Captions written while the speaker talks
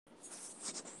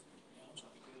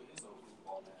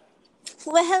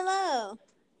Well, hello.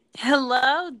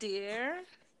 Hello, dear.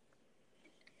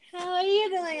 How are you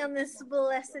doing on this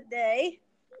blessed day?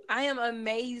 I am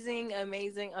amazing,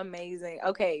 amazing, amazing.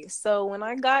 Okay, so when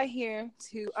I got here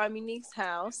to Imunique's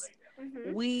house,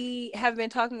 we have been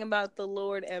talking about the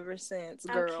Lord ever since,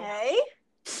 girl. Okay.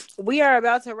 We are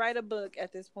about to write a book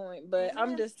at this point, but I'm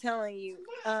Amen. just telling you,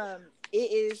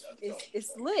 it's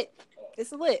lit.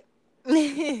 It's lit.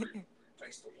 And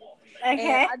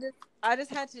Okay. I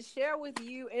just had to share with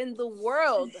you in the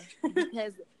world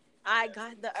because I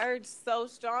got the urge so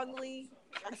strongly.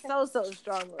 So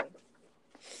strongly.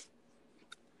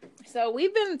 So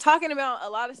we've been talking about a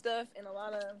lot of stuff and a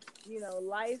lot of,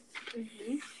 life,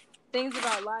 things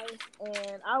about life.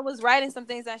 And I was writing some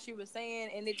things that she was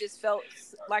saying, and it just felt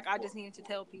like I just needed to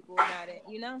tell people about it,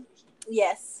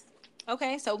 Yes.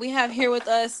 Okay, so we have here with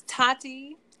us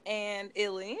Taty and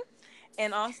Illy,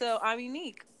 and also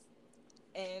Imunique.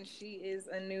 And she is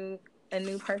a new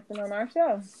person on our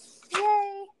show.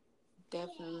 Yay.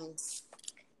 Definitely.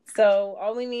 So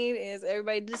all we need is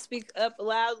everybody to speak up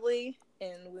loudly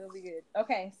and we'll be good.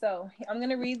 Okay, so I'm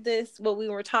gonna read this what we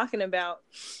were talking about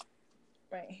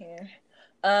right here.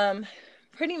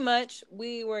 Pretty much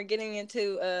we were getting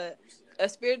into a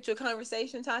spiritual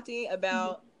conversation, Tati,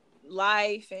 about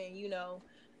life and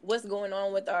what's going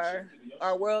on with our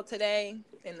world today.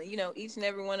 And each and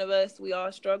every one of us, we all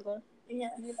struggle.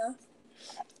 Yes.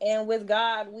 And with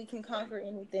God we can conquer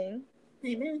anything.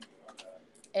 Amen.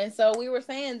 And so we were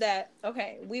saying that,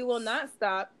 okay, we will not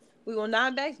stop. We will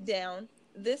not back down.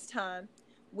 This time,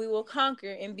 we will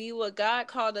conquer and be what God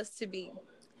called us to be.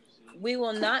 We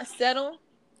will not settle.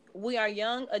 We are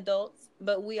young adults,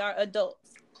 but we are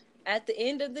adults. At the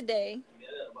end of the day, we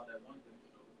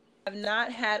have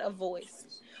not had a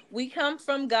voice. We come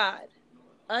from God.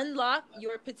 Unlock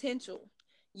your potential.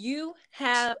 You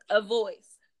have a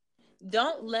voice.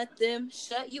 Don't let them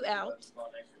shut you out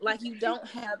like you don't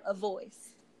have a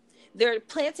voice. They're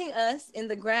planting us in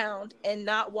the ground and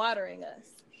not watering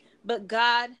us. But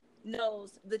God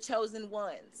knows the chosen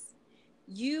ones.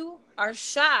 You are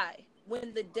shy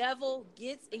when the devil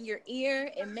gets in your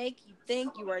ear and make you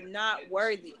think you are not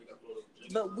worthy.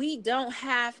 But we don't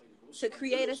have to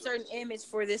create a certain image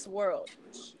for this world.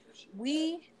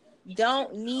 We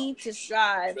don't need to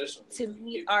strive to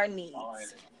meet our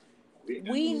needs.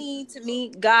 We need to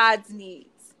meet God's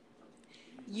needs.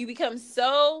 You become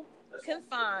so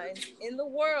confined in the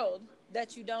world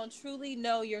that you don't truly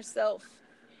know yourself.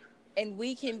 And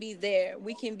we can be there.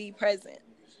 We can be present.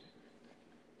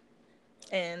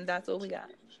 And that's what we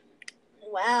got.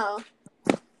 Wow.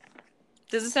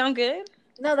 Does it sound good?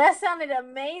 No, that sounded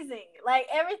amazing. Like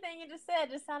everything you just said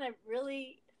just sounded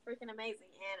really freaking amazing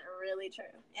and really true.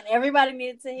 And everybody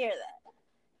needed to hear that.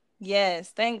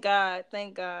 Yes. Thank God.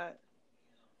 Thank God.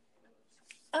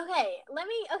 Okay,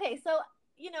 so,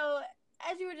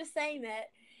 as you were just saying that,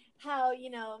 how,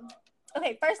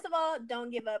 okay, first of all,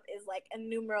 don't give up is like a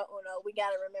numero uno. We got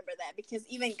to remember that because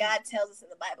even God tells us in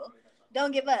the Bible,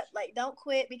 don't give up. Like, don't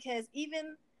quit because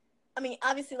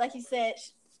obviously, like you said,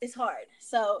 it's hard.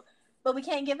 So, but we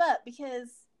can't give up because,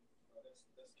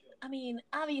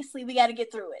 obviously, we got to get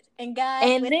through it. And God,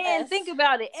 and then think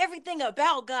about it. Everything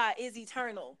about God is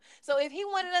eternal. So if he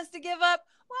wanted us to give up,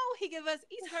 why would he give us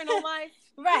eternal life?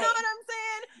 Right. You know what I'm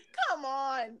saying? Come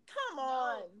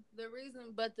on.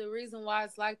 The reason why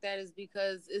it's like that is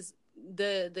because it's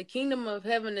the kingdom of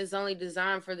heaven is only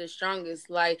designed for the strongest.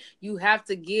 Like, you have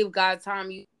to give God time.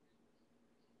 You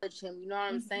him, you know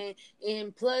what I'm saying?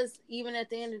 And plus, even at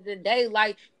the end of the day,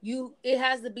 like, it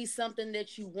has to be something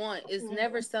that you want. It's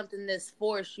never something that's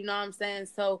forced, you know what I'm saying?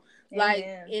 So, like,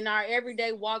 in our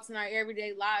everyday walks, in our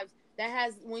everyday lives,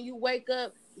 when you wake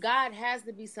up, God has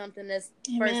to be something that's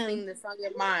first thing that's on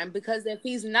your mind. Because if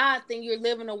he's not, then you're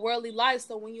living a worldly life.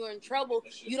 So when you're in trouble,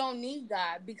 you don't need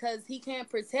God because he can't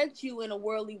protect you in a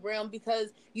worldly realm because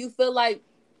you feel like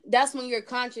that's when your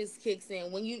conscience kicks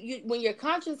in. When your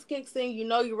conscience kicks in, you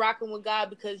know you're rocking with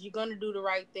God because you're gonna do the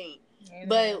right thing. Amen.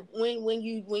 But when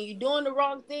you're doing the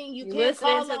wrong thing, you can't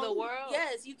call on the world.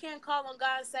 Yes, you can't call on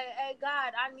God and say, "Hey,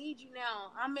 God, I need you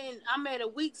now. I'm at a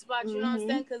weak spot." You know what I'm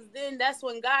saying? Because then that's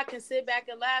when God can sit back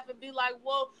and laugh and be like,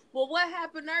 "Well, what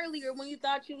happened earlier when you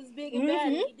thought you was big and bad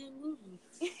and he didn't move you?"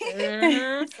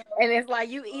 And it's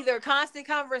like you either constant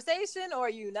conversation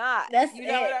or you not. That's you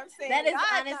know it. what I'm saying? That is God's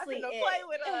honestly not gonna it. play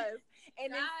with us.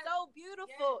 And it's so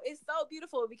beautiful. It's so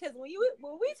beautiful because when we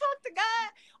talk to God,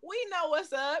 we know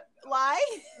what's up. Like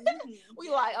we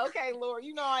like, okay, Lord,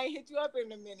 I ain't hit you up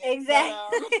in a minute.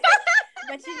 Exactly.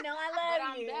 But I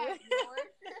love you. Back, Lord.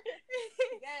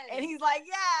 Yes. And he's like,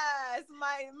 yes,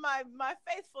 my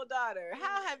faithful daughter,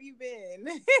 how have you been?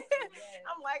 Yes.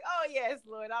 I'm like, oh yes,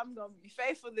 Lord, I'm gonna be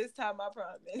faithful this time, I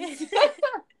promise.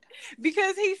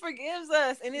 Because he forgives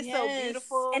us, and it's so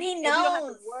beautiful. And he we don't have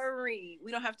knows. to worry.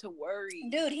 We don't have to worry.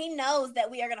 Dude, he knows that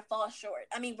we are gonna fall short.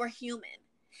 I mean, we're human.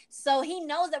 So he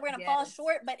knows that we're gonna fall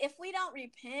short, but if we don't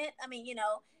repent, I mean,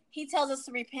 he tells us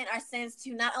to repent our sins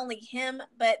to not only him,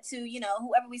 but to,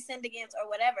 whoever we sinned against or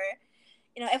whatever.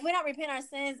 If we don't repent our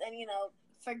sins and,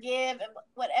 forgive and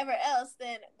whatever else,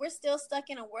 then we're still stuck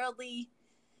in a worldly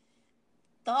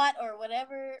thought or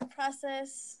whatever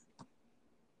process,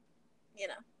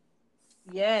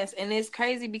 Yes, and it's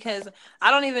crazy because I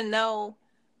don't even know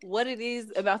what it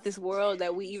is about this world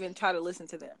that we even try to listen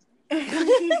to them.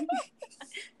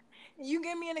 You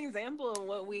give me an example of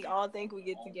what we all think we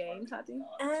get to gain, Tati?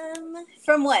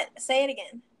 From what? Say it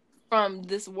again. From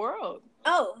this world.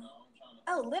 Oh,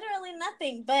 literally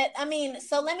nothing. But I mean,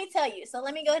 so let me tell you. So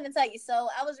let me go ahead and tell you. So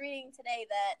I was reading today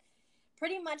that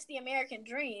pretty much the American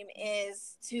dream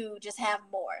is to just have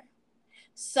more.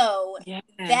 So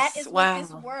that is what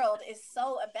this world is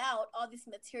so about, all these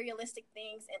materialistic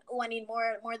things, and I need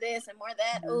more this and more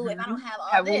that. If I don't have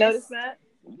all have this. We noticed that?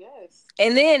 Yes.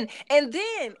 And then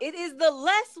it is the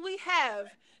less we have,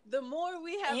 the more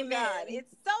we have. Amen. God.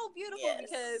 It's so beautiful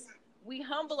because we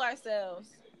humble ourselves.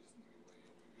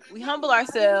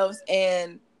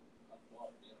 And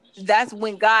that's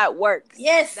when God works.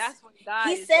 Yes. That's when God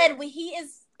He said when he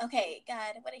is okay,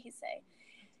 God, what did he say?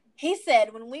 He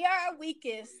said, when we are our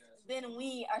weakest, then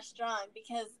we are strong,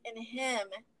 because in him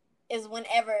is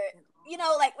whenever,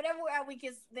 whenever we're our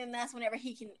weakest, then that's whenever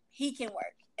he can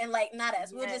work. And not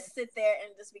us. We'll just sit there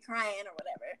and just be crying or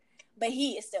whatever. But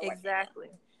he is still working.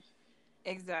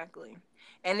 Exactly.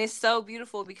 And it's so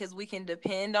beautiful because we can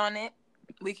depend on it.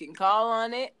 We can call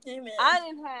on it. Amen. I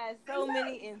done had so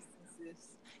many instances.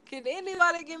 Could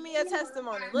anybody give me a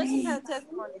testimony? Let's just have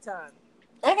testimony time.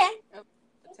 Okay. A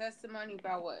testimony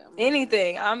about what?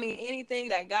 Anything. I mean, anything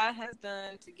that God has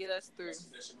done to get us through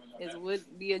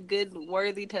would be a good,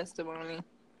 worthy testimony.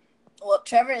 Well,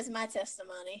 Trevor is my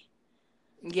testimony.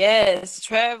 Yes,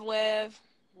 Trev Webb.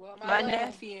 Well, my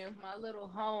nephew. My little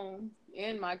home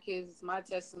and my kids is my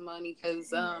testimony, because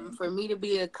for me to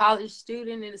be a college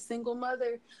student and a single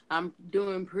mother, I'm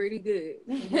doing pretty good.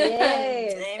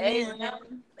 Yes.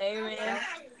 Amen.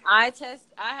 I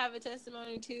have a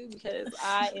testimony too, because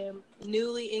I am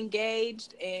newly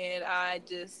engaged, and I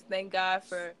just thank God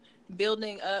for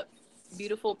building up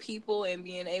beautiful people and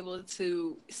being able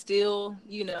to still,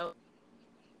 in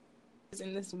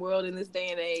this world, in this day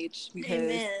and age,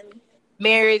 because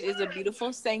marriage is a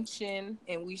beautiful sanction,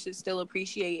 and we should still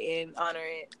appreciate and honor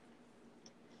it.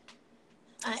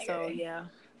 So yeah.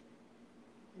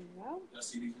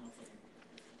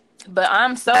 But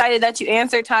I'm so excited that you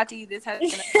answered, Tati. This has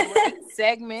been a great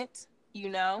segment,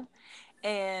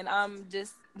 and I'm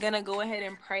just gonna go ahead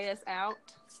and pray us out.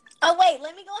 Oh wait,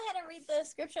 let me go ahead and read the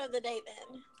scripture of the day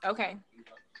then. Okay,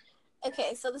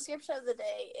 so the scripture of the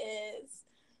day is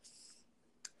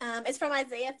it's from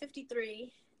Isaiah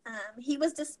 53. He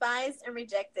was despised and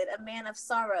rejected, a man of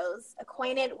sorrows,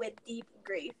 acquainted with deep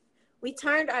grief. We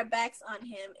turned our backs on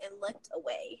him and looked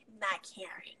away, not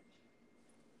caring.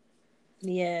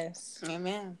 Yes.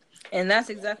 Amen. And that's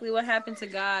exactly what happened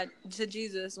to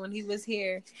Jesus when he was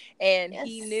here. And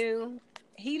he knew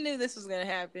this was going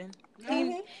to happen.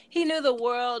 He knew the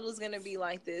world was going to be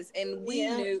like this. And we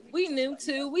knew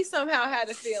too. We somehow had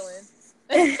a feeling.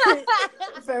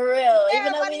 For real.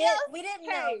 Even though we didn't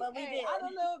know, but we did. I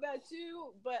don't know about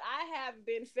you, but I have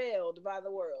been failed by the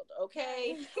world,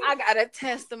 okay? I got a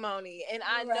testimony, and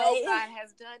I know God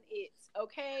has done it,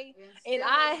 okay? And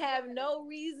I have no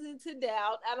reason to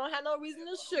doubt. I don't have no reason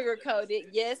to sugarcoat it.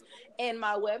 Yes, and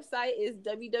my website is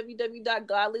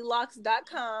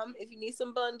www.godlylocks.com if you need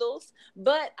some bundles.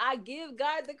 But I give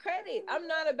God the credit. I'm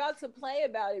not about to play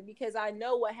about it, because I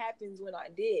know what happens when I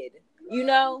did.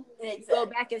 Exactly. Go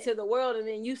back into the world, and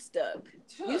then you stuck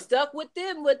with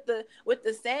them with the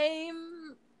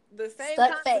same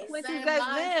consequences as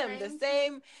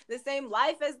them, the same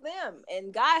life as them.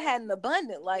 And God had an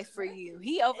abundant life for you.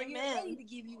 He over here ready to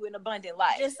give you an abundant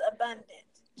life. Just abundant.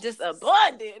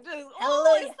 Hallelujah.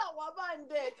 It's so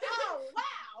abundant. Oh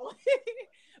wow.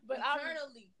 But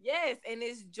eternally. Yes, and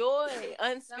it's joy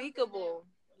unspeakable.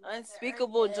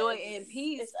 Unspeakable joy and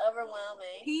peace. It's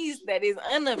overwhelming. Peace that is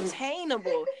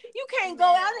unobtainable. You can't go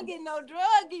out and get no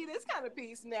drug, get this kind of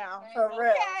peace now. For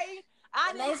real. Okay.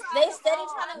 They steady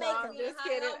trying to make them. Just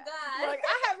kidding. Look,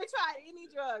 I haven't tried any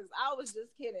drugs. I was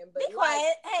just kidding. But be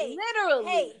quiet. Hey, literally.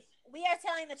 Hey, we are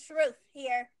telling the truth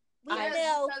here. We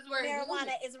know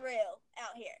marijuana is real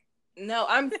out here. No,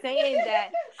 I'm saying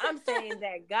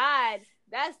that God,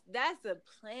 that's a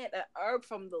plant, a herb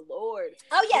from the Lord.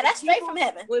 Oh yeah, When that's straight people, from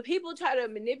heaven. when people try to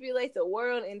manipulate the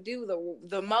world and do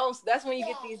the most, that's when you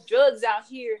get these drugs out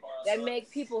here that make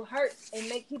people hurt and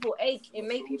make people ache and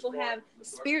make people have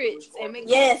spirits and make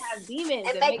people Yes. have demons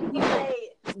And and make make people people say,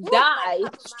 die,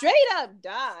 like, straight up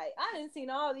die. I didn't seen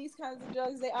all these kinds of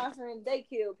drugs they offering. They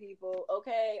kill people.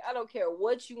 Okay, I don't care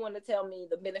what you want to tell me.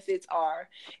 The benefits are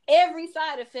every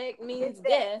side effect means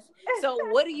death. So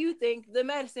what do you think the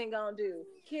medicine gonna do?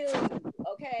 Kill you.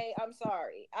 Okay, I'm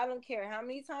sorry. I don't care how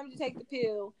many times you take the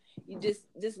pill. You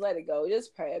just let it go.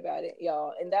 Just pray about it,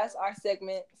 y'all. And that's our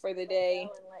segment for the day.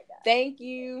 Thank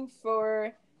you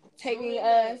for taking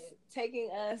us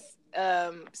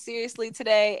seriously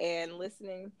today and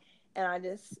listening. And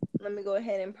let me go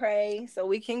ahead and pray so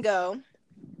we can go.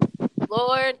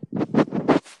 Lord,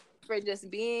 for just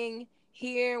being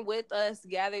here with us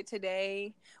gathered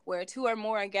today, where two or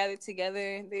more are gathered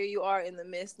together, there you are in the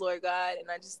midst, Lord God. And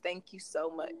I just thank you so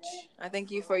much. I thank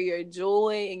you for your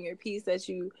joy and your peace that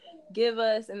you give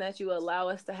us and that you allow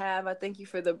us to have. I thank you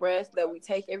for the breath that we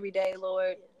take every day,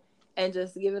 Lord, and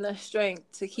just giving us strength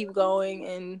to keep going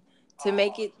and to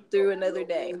make it through another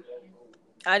day.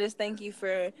 I just thank you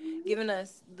for giving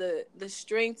us the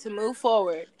strength to move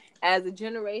forward as a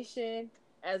generation,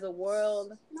 as a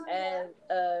world, as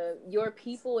your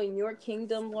people in your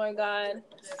kingdom, Lord God.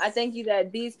 I thank you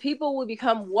that these people will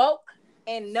become woke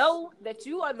and know that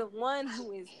you are the one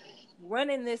who is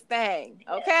running this thing.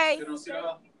 Okay? Thank you,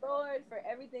 Lord, for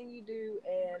everything you do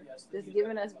and just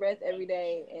giving us breath every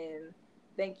day. And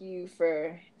thank you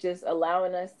for just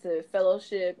allowing us to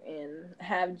fellowship and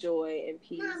have joy and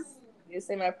peace. Just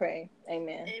say my prayer.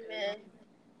 Amen. Amen.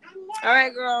 All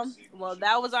right, girl. Well,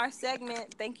 that was our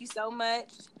segment. Thank you so much.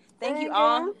 Thank you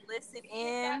all who listened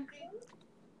in.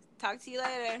 Talk to you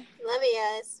later. Love you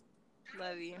guys.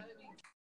 Love you.